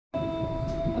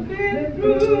I've been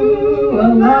through a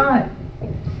lot.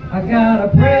 I gotta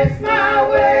press my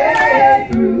way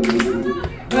through,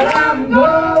 but I'm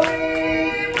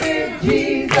going with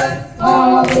Jesus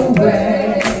all the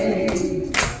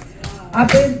way.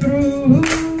 I've been through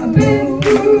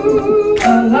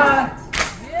a lot.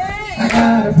 I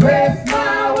gotta press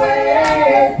my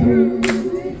way through,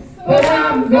 but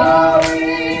I'm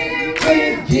going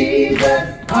with Jesus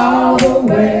all the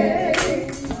way.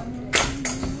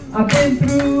 I've been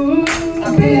through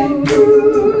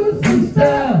some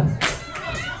stuff.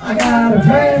 I gotta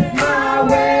press my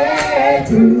way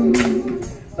through,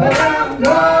 but I'm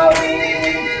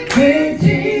going with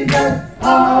Jesus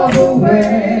all the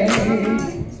way.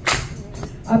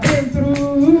 I've been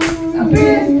through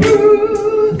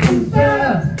some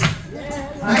stuff.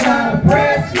 I gotta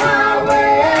press my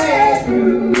way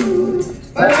through,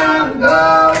 but I'm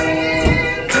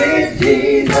going with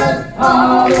Jesus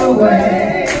all the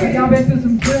way. Y'all been through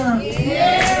some junk?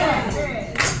 Yeah.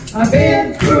 I've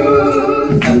been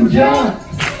through some junk.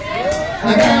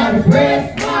 I gotta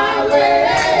press my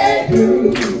way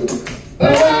through,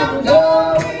 but I'm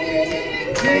going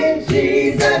with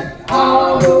Jesus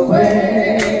all the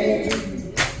way.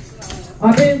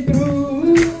 I've been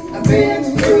through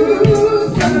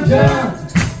some junk.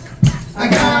 I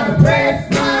gotta press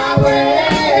my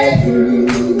way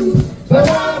through, but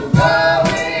I'm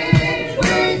going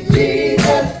with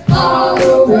Jesus all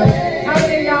the way. How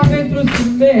many of y'all been through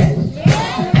some mess?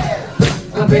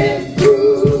 I've been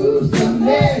through some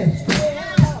mess.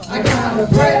 I gotta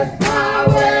press my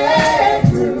way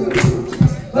through,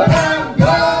 but I'm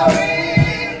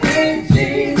going with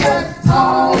Jesus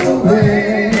all the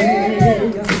way.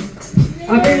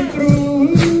 I've been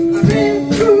through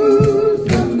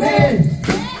some mess.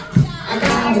 I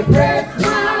gotta press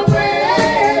my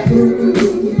way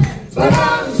through, but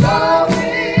I'm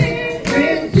going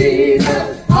with Jesus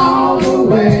all the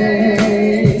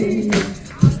way.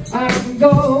 I'm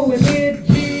going with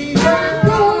Jesus, I'm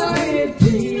going with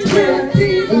Jesus, with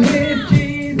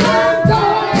Jesus, I'm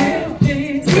going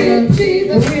with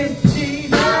Jesus, with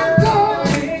Jesus, I'm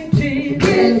going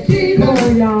with Jesus, oh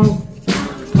y'all,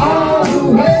 all the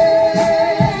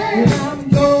way. I'm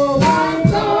going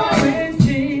with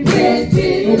Jesus, with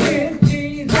Jesus, with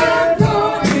Jesus, I'm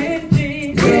going with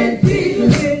Jesus, with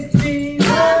Jesus, with Jesus,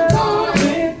 I'm going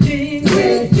with Jesus,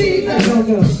 with Jesus, go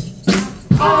go.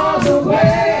 All the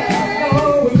way.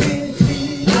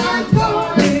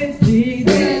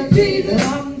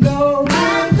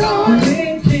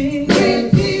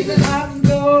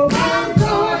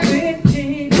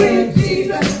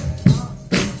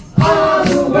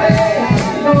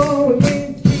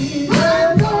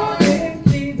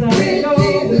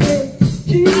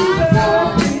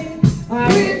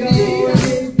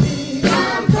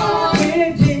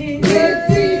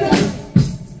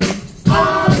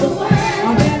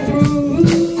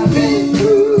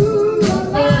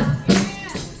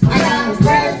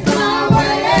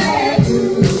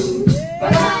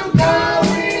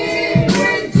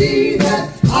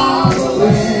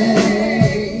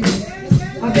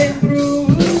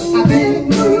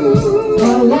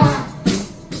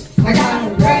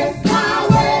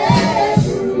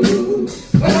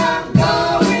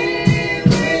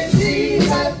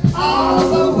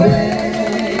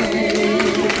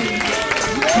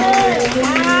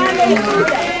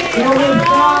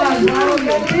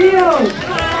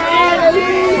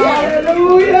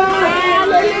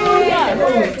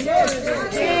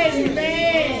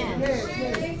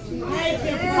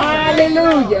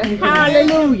 Hallelujah.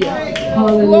 Hallelujah.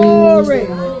 Glory.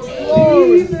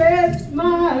 Be blessed,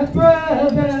 my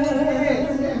brother.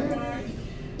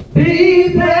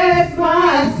 Be blessed,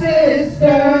 my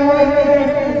sister.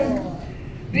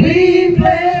 Be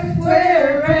blessed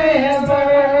wherever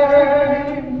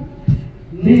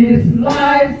this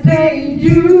life takes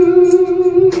you.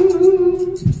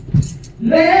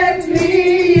 Let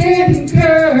me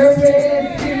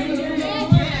encourage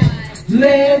you.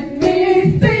 Let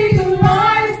me speak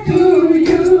life to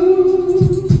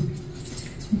you.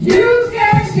 You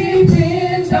can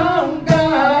depend on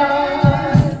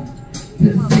God to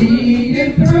see you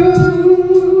through.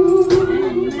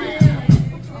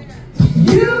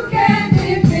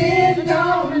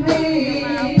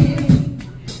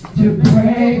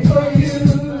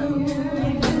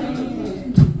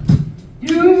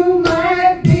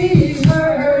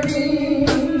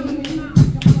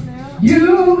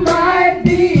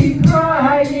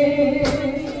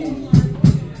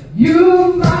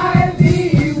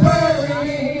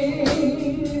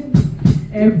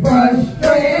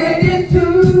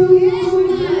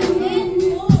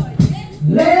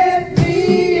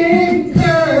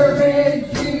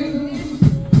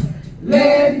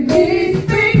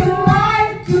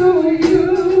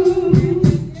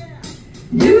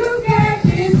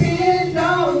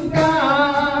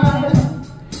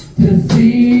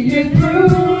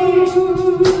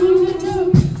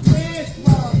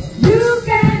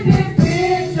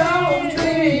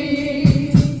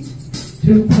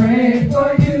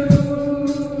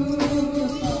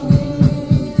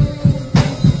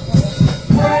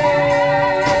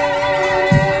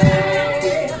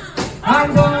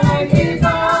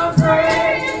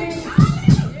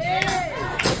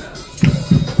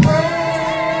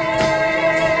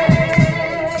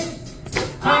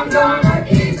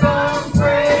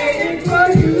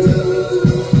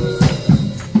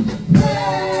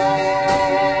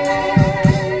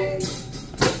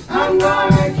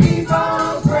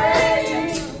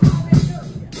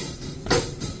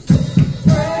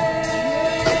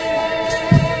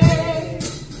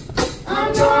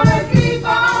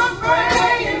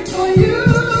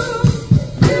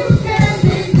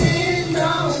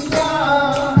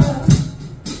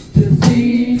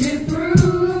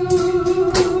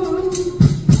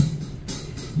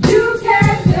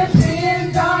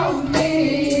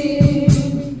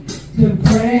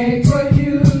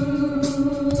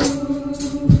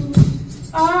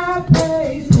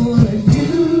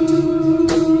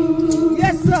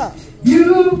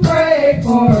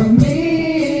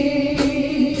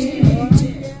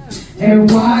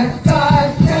 and watch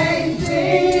God change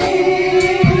things.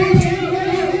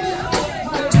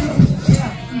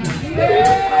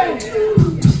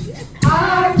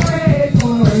 I pray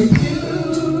for you.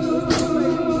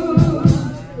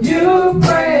 You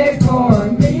pray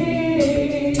for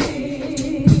me,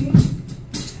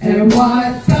 and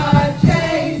watch God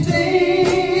change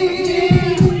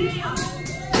things.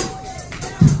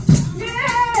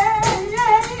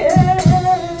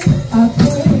 I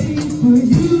pray for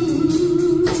you.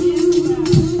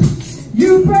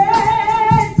 You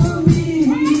pray for me,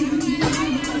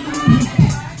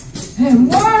 and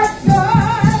watch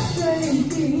God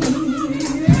change things.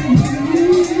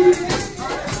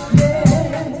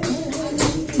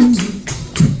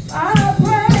 I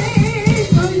pray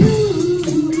for you.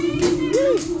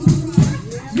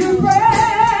 You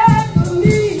pray for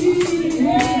me,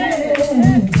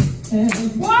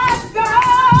 and watch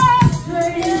God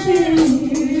change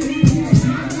things.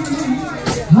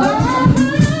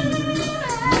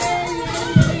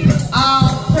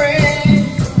 I'll pray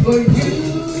for you.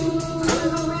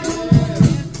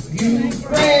 You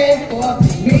pray for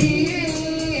me,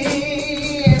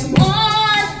 and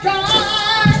watch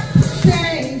God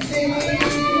change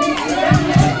things.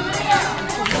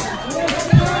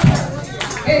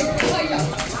 Hey, player.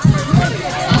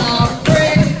 I'll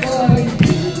pray for you.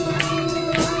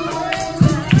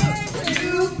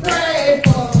 You pray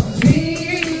for me,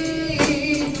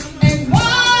 and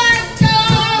watch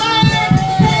God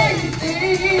change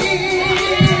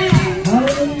things.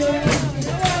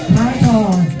 My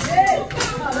God.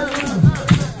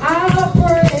 I'll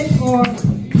pray for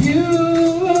you.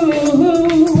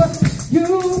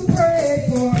 You pray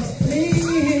for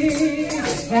me,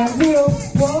 and we'll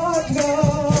watch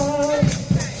God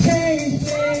change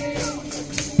things.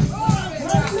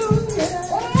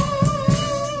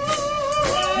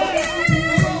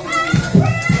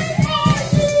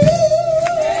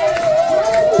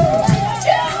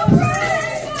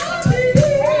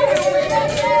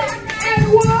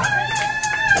 And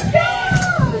watch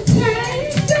God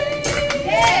change things.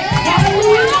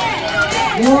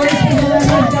 Glory to the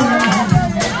Lamb of God.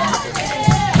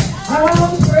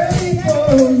 I'll pray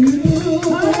for you.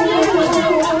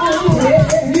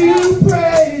 You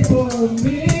pray for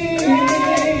me.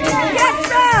 Yes,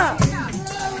 sir.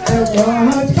 And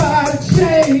watch God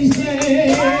change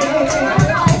things.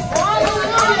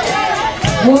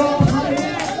 Oh,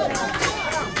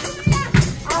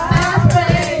 I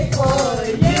pray for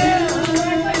you.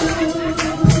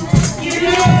 You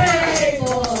pray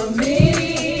for me.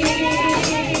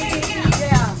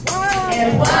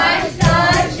 And watch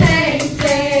God change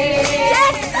things.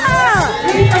 Yes,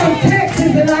 sir. He's from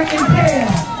Texas, and I can tell.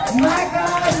 My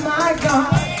God, my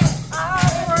God.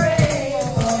 I pray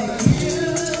for you.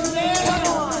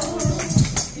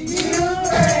 You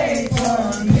pray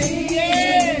for me.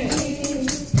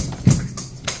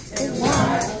 And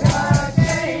watch God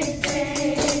change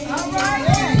things. All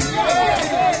right.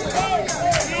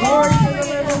 Glory to the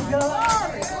Lamb of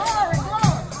God.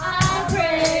 I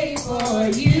pray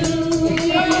for you.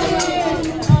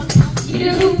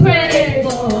 You pray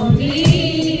for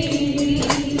me,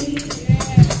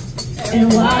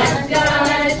 and watch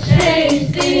God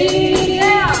change things.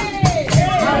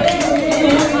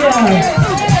 Hallelujah.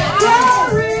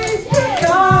 Glory to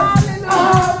God.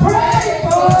 I pray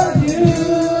for you.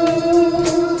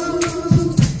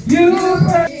 You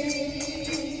pray,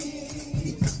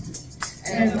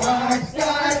 and watch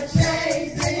God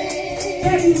change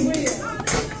things.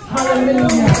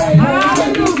 Hallelujah.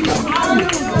 Hallelujah.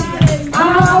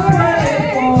 I'll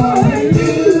pray for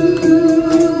you.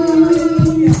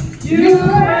 You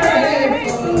pray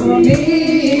for me.